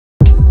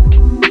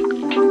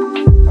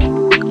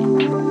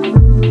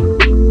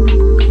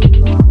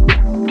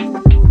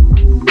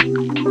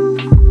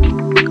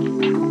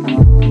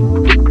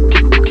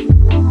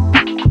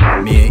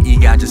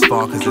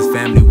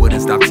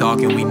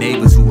talking, we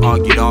neighbors who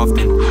argued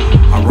often.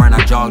 I run,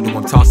 I jogged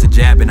him, tossed a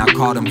jab and I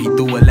caught him. He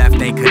threw a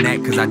left, ain't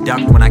connect, cause I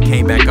ducked. When I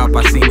came back up,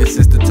 I seen his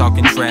sister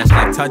talking trash.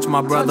 Like, touch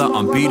my brother,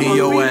 I'm beating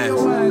your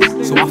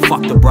ass. So I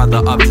fucked the brother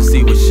up to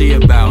see what she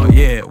about.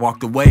 Yeah,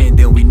 walked away and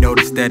then we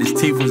noticed that his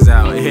teeth was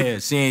out. Yeah,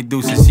 she ain't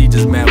deuces, she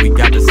just mad we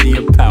got to see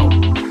her pout.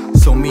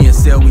 So me and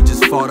Sel, we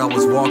just fought. I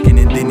was walking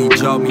and then he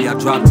jogged me. I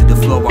dropped to the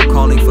floor while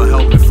calling for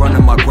help in front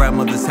of my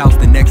grandmother's house.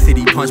 The next hit,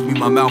 he punched me in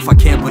my mouth. I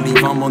can't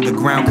believe I'm on the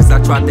ground, cause I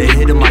tried to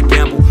hit him, I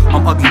gamble.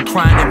 I'm ugly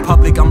crying in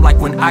public. I'm like,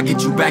 when I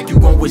get you back, you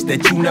gon' wish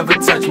that you never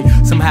touched me.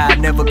 Somehow I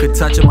never could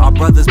touch him. Our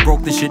brothers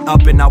broke the shit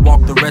up and I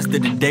walked the rest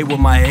of the day with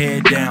my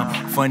head down.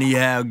 Funny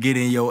how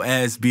getting your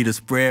ass beat a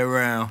spread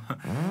around.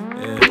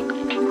 Yeah. I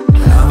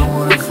don't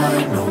wanna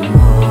fight no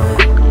more,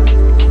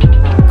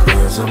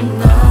 cause I'm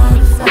not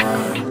a fight.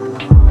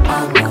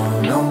 I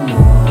want no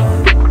more.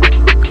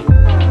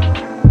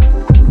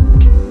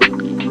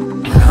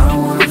 I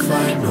don't wanna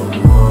fight no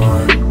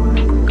more,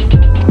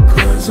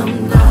 cause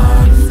I'm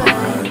not a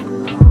fight.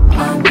 I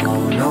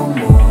want no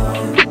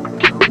more.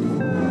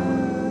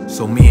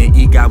 So me and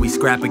E-Guy, we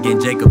scrap again.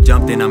 Jacob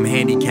jumped in, I'm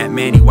handicapped.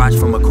 Man, he watched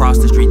from across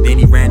the street. Then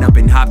he ran up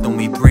and hopped on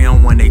me.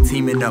 3-on-1, they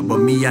teaming up. But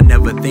me, I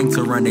never think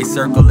to run. They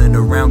circling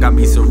around, got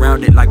me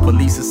surrounded like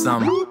police or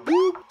something.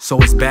 So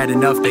it's bad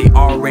enough they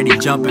already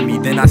jumping me.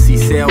 Then I see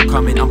Sel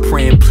coming, I'm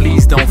praying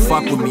please don't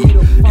fuck with me.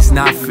 It's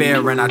not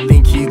fair and I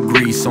think he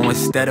agrees. So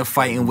instead of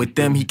fighting with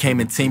them, he came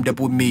and teamed up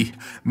with me.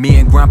 Me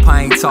and Grandpa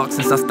ain't talked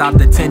since I stopped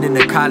attending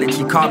the college.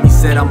 He called me,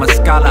 said I'm a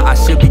scholar, I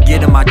should be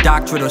getting my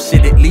doctorate or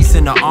shit at least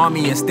in the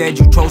army. Instead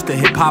you chose to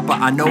hip hop.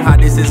 I know how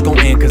this is gon'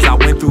 end, cause I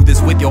went through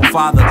this with your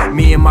father.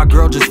 Me and my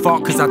girl just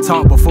fought cause I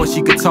talked before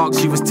she could talk.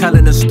 She was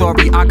telling a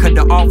story, I cut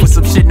her off with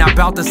some shit not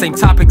about the same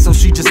topic. So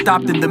she just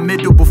stopped in the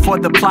middle before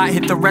the plot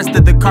hit the rest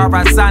of the car.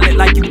 I silent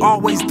like you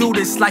always do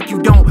this, like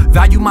you don't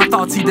value my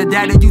thoughts. Either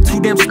that or you too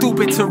damn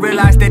stupid to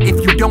realize that if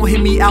you don't hear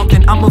me out,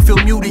 then I'ma feel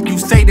muted. You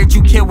say that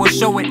you care, well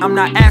show it. I'm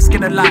not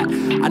asking a lot.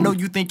 I know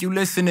you think you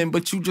listening,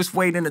 but you just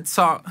waiting to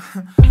talk.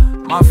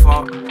 My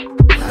fault. I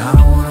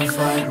don't wanna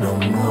fight no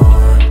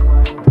more,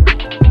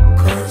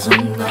 cause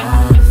I'm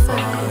not a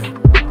fight.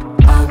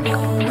 I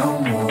want no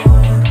more.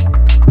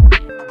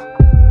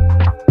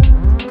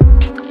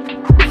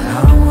 I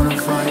don't wanna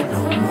fight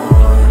no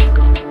more,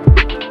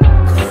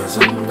 cause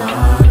I'm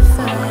not a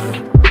fight.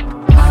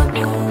 I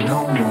want no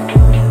more.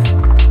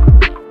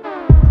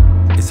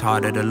 It's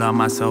harder to love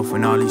myself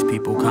when all these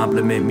people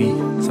compliment me.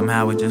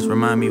 Somehow it just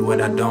remind me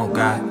what I don't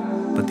got.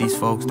 But these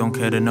folks don't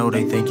care to know,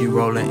 they think you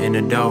rolling in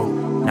the dough.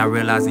 Not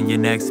realizing your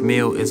next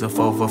meal is a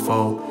 4 for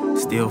 4.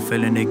 Still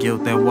feeling the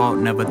guilt that Walt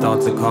never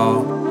thought to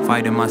call.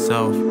 Fighting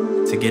myself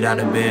to get out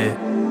of bed.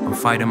 I'm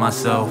fighting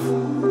myself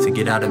to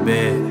get out of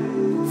bed.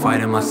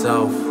 Fighting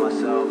myself.